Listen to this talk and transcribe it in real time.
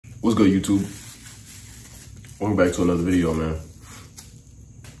What's good, YouTube? Welcome back to another video, man.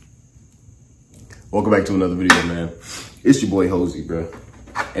 Welcome back to another video, man. It's your boy HOOZEY, bro.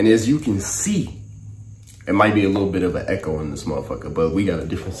 And as you can see, it might be a little bit of an echo in this motherfucker, but we got a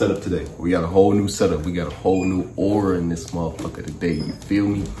different setup today. We got a whole new setup. We got a whole new aura in this motherfucker today. You feel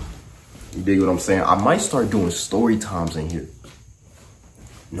me? You dig what I'm saying? I might start doing story times in here.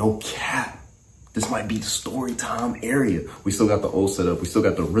 No cap. This might be the story time area. We still got the old setup. We still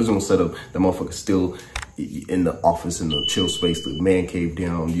got the original setup. The motherfucker's still in the office, in the chill space, the man cave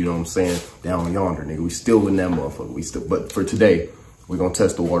down, you know what I'm saying? Down yonder, nigga. We still in that motherfucker. But for today, we're gonna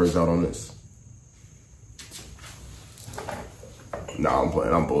test the waters out on this. Nah, I'm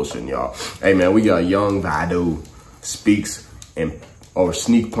playing. I'm bullshitting, y'all. Hey, man, we got young VADDOO speaks or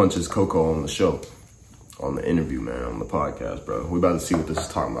sneak punches COCO on the show. On the interview, man, on the podcast, bro. We about to see what this is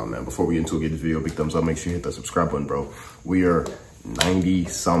talking about, man. Before we get into it, give this video a big thumbs up. Make sure you hit that subscribe button, bro. We are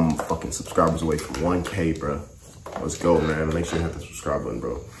 90-some fucking subscribers away from 1K, bro. Let's go, man. Make sure you hit the subscribe button,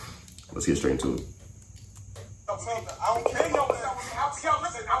 bro. Let's get straight into it. I don't care. I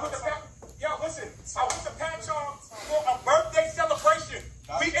went to Patchogue for a birthday celebration.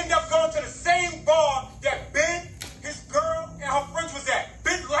 We ended up going to the same bar that Ben, his girl, and her friends was at.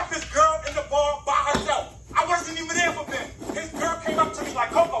 Ben left his girl in the bar by herself. I wasn't even there for Ben. His girl came up to me like,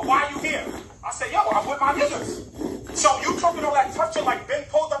 "Coco, why are you here?" I said, "Yo, I'm with my niggas." So you talking all that touching like Ben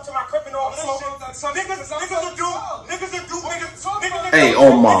pulled up to my crib and all this shit. Niggas will do. Hey,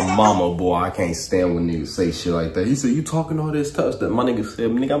 oh my mama, boy, I can't stand when niggas say shit like that. He said, "You talking all this tough stuff." My nigga said,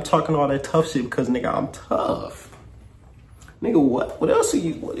 "Nigga, I'm talking all that tough shit because, nigga, I'm tough." Nigga, what? What else do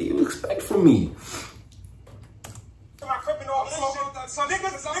you expect from me?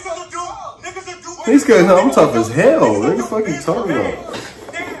 He's good. No, I'm tough as hell. What the fuck you talking about?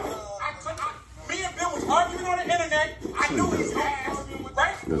 Me and Ben was arguing on the internet. I knew his ass,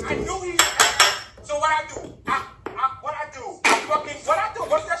 right? I knew his ass. So what I do?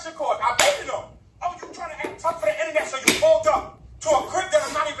 What's that shit called? I baited him. Oh, you trying to act tough for the internet, so you pulled up to a crib that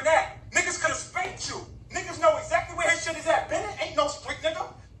I'm not even at. Niggas could have spanked you. Niggas know exactly where his shit is at. Ben ain't no street nigga.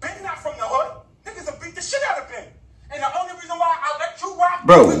 Ben not from the hood. Niggas will beat the shit out of Ben. And the only reason why I let you rock...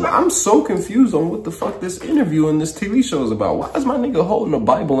 Bro, I'm so confused on what the fuck this interview and this TV show is about. Why is my nigga holding a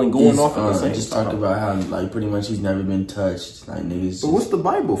Bible and going off at the same time? Just talked about how, like, pretty much he's never been touched. Like, niggas... But what's the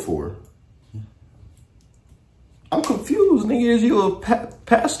Bible for? I'm confused, nigga. Is you a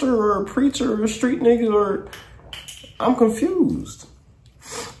pastor or a preacher or a street nigga or... I'm confused.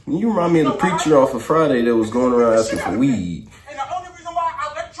 You remind me of the preacher off of Friday that was going around asking for weed. And the only reason why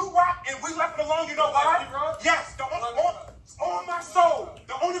I let you rock and we left it alone, you know why? Yes, on my soul.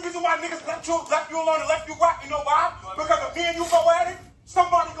 The only reason why niggas left you alone and left you rock, you know why? Because if me and you go at it,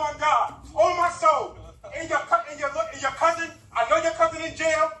 somebody gonna die. On my soul. And your cousin, I know your cousin in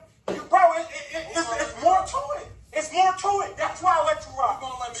jail. It's more to it. It's more to it. That's why I let you rock.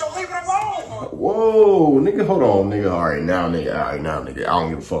 So leave it alone. Whoa, nigga, hold on, nigga. All right, now, nigga. I don't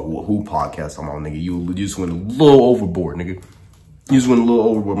give a fuck who podcast I'm on, nigga. You just went a little overboard, nigga. You just went a little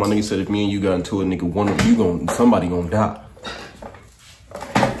overboard. My nigga said if me and you got into it, nigga, one of you somebody gonna die.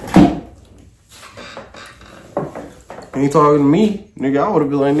 He ain't talking to me, nigga. I would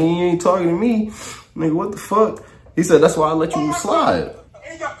have been like, "Nigga, you ain't talking to me, nigga. What the fuck?" He said that's why I let you slide.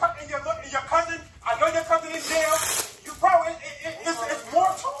 And your cousin, I know your cousin in jail. It's more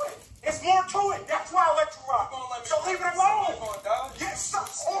to it. It's more to it. That's why I let you rock. So leave it alone. Yes,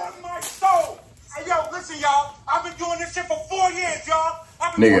 on my soul. Hey, yo, listen, y'all. I've been doing this shit for 4 years, y'all.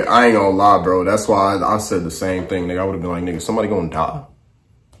 Nigga, I ain't gonna lie, bro. That's why I said the same thing, nigga. I would have been like, "Nigga, somebody gonna die."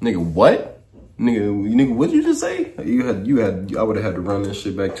 Nigga, what? Nigga, what did you just say? I would have had to run this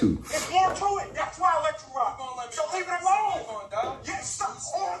shit back too. It's more to it. That's why I let you rock. So leave it alone. Yes, on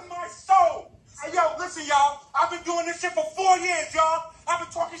my soul. Hey, yo, listen, y'all. I've been doing this shit for 4 years, y'all. I've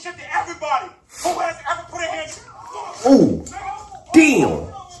been talking shit to everybody who has ever put a hand. Oh, damn.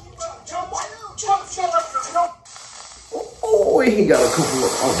 Oh, he got a couple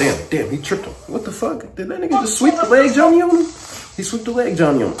of... Oh, damn, he tripped him. What the fuck? Did that nigga just sweep the leg Johnny on him? He swept the leg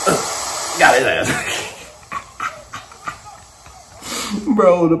Johnny on him. Got his ass.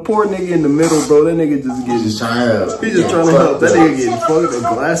 Bro, the poor nigga in the middle, bro. That nigga just getting... He's trying to help. He's just trying to help. That nigga getting fucked. The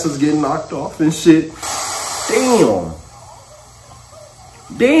glasses getting knocked off and shit.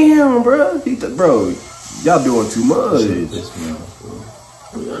 Damn, bro. Bro, y'all doing too much.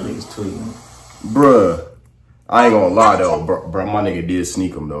 Y'all niggas tweeting. Bruh. I ain't gonna lie though, bro. My nigga did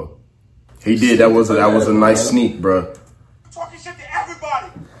sneak him though. He did. That was a nice sneak, bro. Talking shit to everybody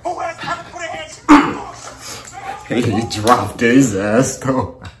who has ever put a hand. He dropped his ass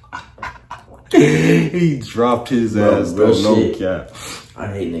though. He dropped his ass though. No cap. I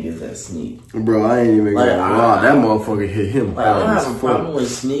hate niggas that sneak. Bro, I ain't even gonna lie. That motherfucker hit him. Like, I don't have a problem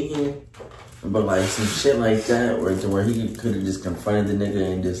with sneaking, but like some shit like that, where he could have just confronted the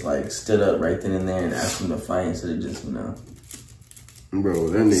nigga and just like stood up right then and there and asked him to fight instead of just, you know. Bro,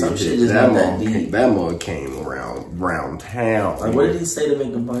 that nigga some shit hit just that mug came around town. Like, what did he say to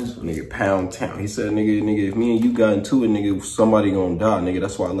make him punch him? Nigga, pound town. He said, nigga, if me and you got into it, nigga, somebody gonna die, nigga.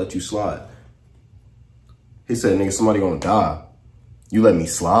 That's why I let you slide. He said, nigga, somebody gonna die. You let me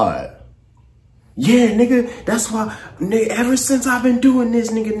slide. Yeah, nigga, that's why, nigga, ever since I've been doing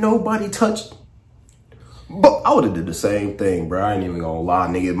this, nigga, nobody touched. But I would've did the same thing, bro. I ain't even gonna lie,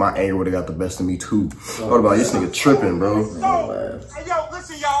 nigga. My anger would've got the best of me too. What about this nigga tripping, bro? Hey, yo,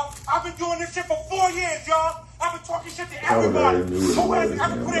 listen, y'all. I've been doing this shit for 4 years, y'all. I've been talking shit to everybody. Who has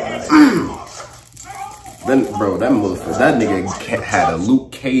ever put a hand? Then, bro, that motherfucker, that nigga had a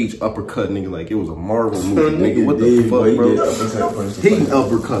Luke Cage uppercut, nigga, like it was a Marvel movie, nigga. What the fuck, bro? He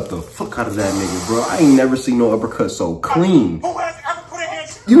uppercut the fuck out of that nigga, bro. I ain't never seen no uppercut so clean. Who has ever put a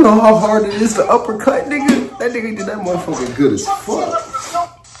hand? You know how hard it is to uppercut, nigga? That nigga did that motherfucker good as fuck.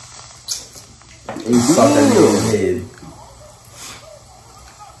 He stopped that nigga in the head.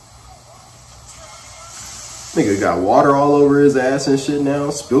 Nigga got water all over his ass and shit now.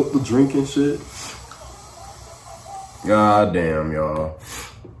 Spilt the drink and shit. God damn, y'all.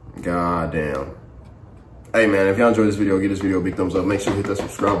 God damn. Hey, man, if y'all enjoyed this video, give this video a big thumbs up. Make sure you hit that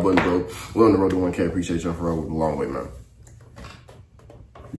subscribe button, bro. We're on the road to 1K. Appreciate y'all for rolling a long way, man.